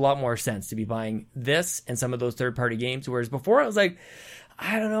 Now it makes a lot more sense to be buying this and some of those third-party games, whereas before I was like,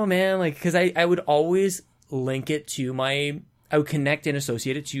 I don't know, man, like, because I would always link it to I would connect and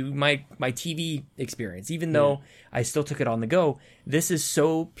associate it to my TV experience, even though I still took it on the go. This is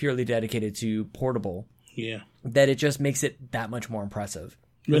so purely dedicated to portable. Yeah. That it just makes it that much more impressive.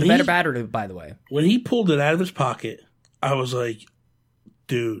 With a better battery, by the way. When he pulled it out of his pocket, I was like,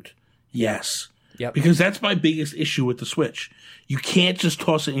 dude, yes. Yep. Because that's my biggest issue with the Switch. You can't just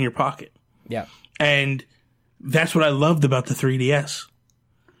toss it in your pocket. Yeah. And that's what I loved about the 3DS.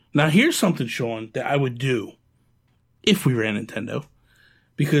 Now, here's something, Sean, that I would do if we ran Nintendo.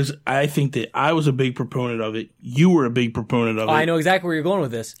 Because I think that I was a big proponent of it. You were a big proponent of it. I know exactly where you're going with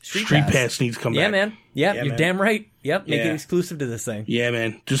this. Street Pass needs to come back. Yeah, man. Yep, Yeah, you're man. damn right. Yep, make Yeah. it exclusive to this thing. Yeah,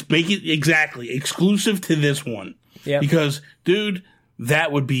 man. Just make it exactly exclusive to this one. Yeah. Because, dude,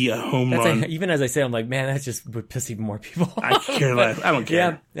 that would be a home run. Even as I say, I'm like, man, that just would piss even more people I care less. I don't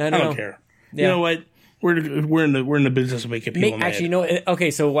care. Yeah, I I know. don't care. Yeah. You know what? We're in the business of making people mad. Actually, no. Okay,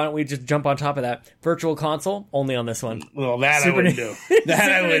 so why don't we just jump on top of that? Virtual console only on this one. Well, that I wouldn't do.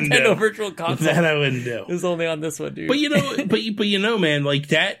 That I wouldn't Nintendo do. Virtual console. That I wouldn't do. Is only on this one, dude. But you know, man, like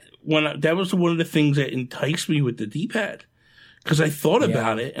that. That was one of the things that enticed me with the D-pad, because I thought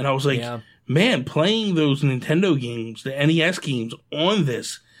about it and I was like, man, playing those Nintendo games, the NES games on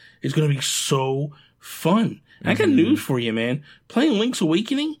this is going to be so fun. And I got news for you, man. Playing Link's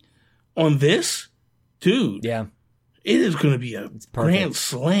Awakening on this. Dude, yeah, it is going to be a grand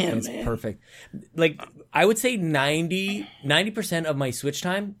slam, it's man. Perfect. Like, I would say 90% of my Switch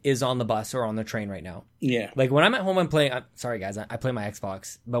time is on the bus or on the train right now. Yeah. Like, when I'm at home, I'm playing. Sorry, guys, I play my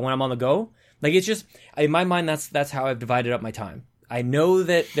Xbox. But when I'm on the go, like, it's just in my mind. That's how I've divided up my time. I know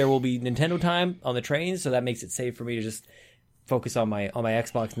that there will be Nintendo time on the train, so that makes it safe for me to just focus on my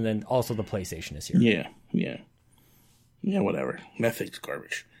Xbox, and then also the PlayStation is here. Yeah. Whatever. That thing's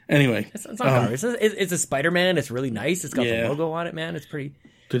garbage. Anyway, It's not garbage. It's a Spider-Man. It's really nice. It's got the logo on it, man. It's pretty.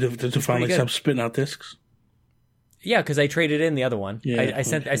 Did it finally stop spitting out discs? Yeah, because I traded in the other one. Yeah, I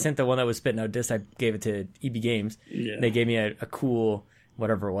sent the one that was spitting out discs. I gave it to EB Games. Yeah. They gave me a cool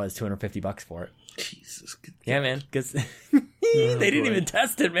whatever it was, $250 for it. Jesus. Yeah, man. Because they didn't even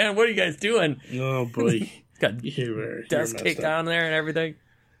test it, man. What are you guys doing? Oh boy, Got you're dust messed caked up. on there and everything.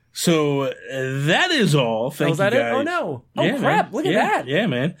 So that is all. Thank you that guys. it? Oh no! Oh Yeah, crap! man. Look at that! Yeah,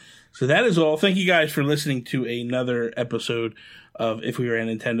 man. So that is all. Thank you guys for listening to another episode of If We Were at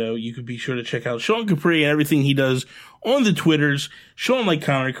Nintendo. You could be sure to check out Sean Capri and everything he does on the Twitters. Sean like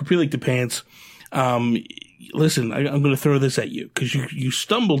Connor, Capri like the pants. Listen, I'm going to throw this at you because you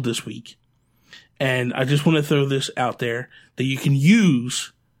stumbled this week, and I just want to throw this out there that you can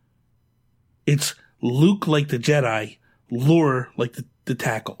use. It's Luke like the Jedi, lure like the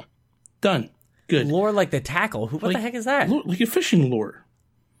tackle. Done. Good. Lure like the tackle. What the heck is that? Like a fishing lure.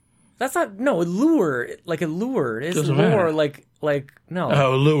 That's not a lure. Like a lure. It's Doesn't lure. matter. Like no.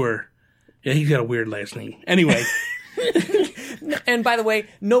 Oh, lure. Yeah, he's got a weird last name. Anyway. And by the way,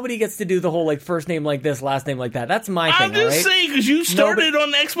 nobody gets to do the whole like first name like this, last name like that. That's my thing. I'm just all right? saying because you started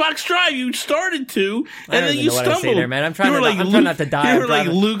on Xbox Drive. You started to, and I don't then even you know what I stumbled. say there, man. I'm trying You were to like I'm Luke, trying not to die. You were like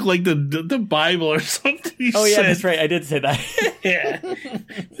driving. Luke, like the Bible or something. You Oh yeah, said. that's right. I did say that. Yeah.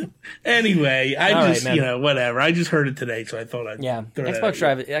 Anyway, I All just right, man. whatever. I just heard it today, so I thought I'd Yeah, throw that Xbox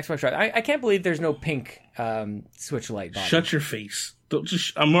at you. Drive. Xbox Drive. I can't believe there's no pink Switch Lite body. Shut your face. Don't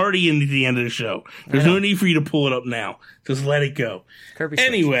just. I'm already into the end of the show. There's no need for you to pull it up now. Just let it go. Kirby Switch.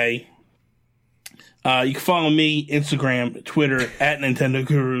 Anyway, you can follow me, Instagram, Twitter, at Nintendo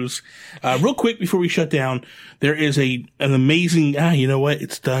Gurus. Real quick before we shut down, there is an amazing, you know what?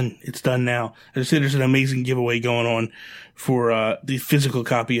 It's done. It's done now. As I said, there's an amazing giveaway going on for the physical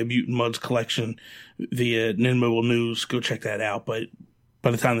copy of Mutant Mud's collection via Ninmobile News. Go check that out. But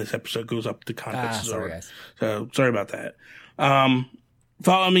by the time this episode goes up, the contest is sorry, over. guys. So sorry about that.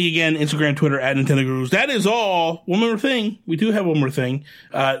 Follow me again, Instagram, Twitter, at Nintendo Gurus. That is all. One more thing. We do have one more thing.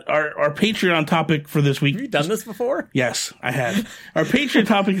 Our Patreon topic for this week. Have you done this before? Yes, I have. Our Patreon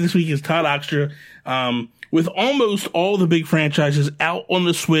topic this week is Todd Oxtra. With almost all the big franchises out on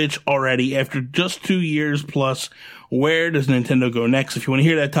the Switch already after just 2 years plus, where does Nintendo go next? If you want to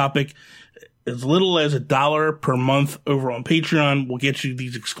hear that topic, as little as $1 per month over on Patreon will get you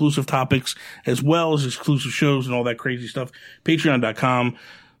these exclusive topics as well as exclusive shows and all that crazy stuff.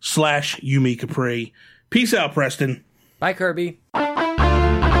 Patreon.com/Yumi Capri. Peace out, Preston. Bye, Kirby.